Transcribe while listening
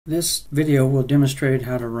This video will demonstrate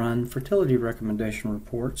how to run fertility recommendation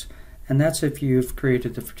reports, and that's if you've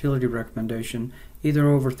created the fertility recommendation either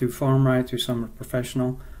over through FarmRight, through Summit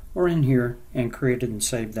Professional, or in here and created and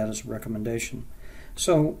saved that as a recommendation.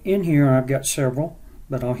 So in here I've got several,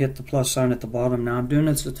 but I'll hit the plus sign at the bottom. Now I'm doing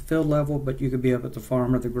this at the field level, but you could be up at the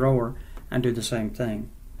farm or the grower and do the same thing.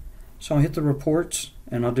 So I'll hit the reports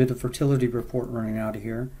and I'll do the fertility report running out of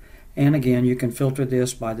here. And again, you can filter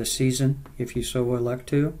this by the season if you so elect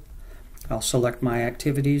to. I'll select my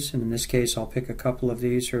activities, and in this case I'll pick a couple of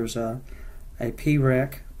these. Here's a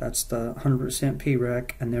PREC, that's the 100%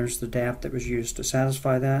 PREC, and there's the DAP that was used to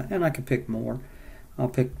satisfy that, and I could pick more. I'll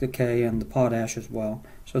pick the K and the potash as well.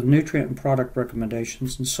 So the nutrient and product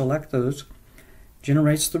recommendations, and select those,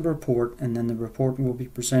 generates the report, and then the report will be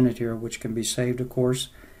presented here, which can be saved of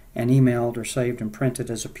course, and emailed or saved and printed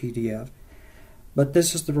as a PDF. But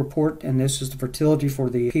this is the report, and this is the fertility for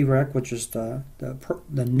the PREC, which is the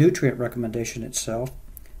nutrient recommendation itself.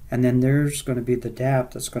 And then there's going to be the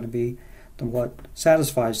DAP that's going to be what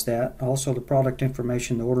satisfies that. Also the product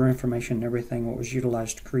information, the order information, and everything, what was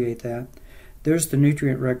utilized to create that. There's the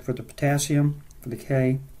nutrient rec for the potassium, for the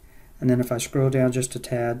K. And then if I scroll down just a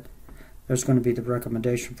tad, there's going to be the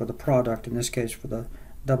recommendation for the product, in this case for the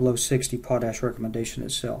 0060 potash recommendation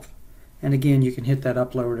itself. And again, you can hit that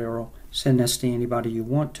upload arrow, send this to anybody you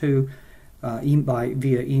want to,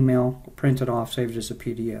 via email, print it off, save it as a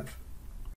PDF.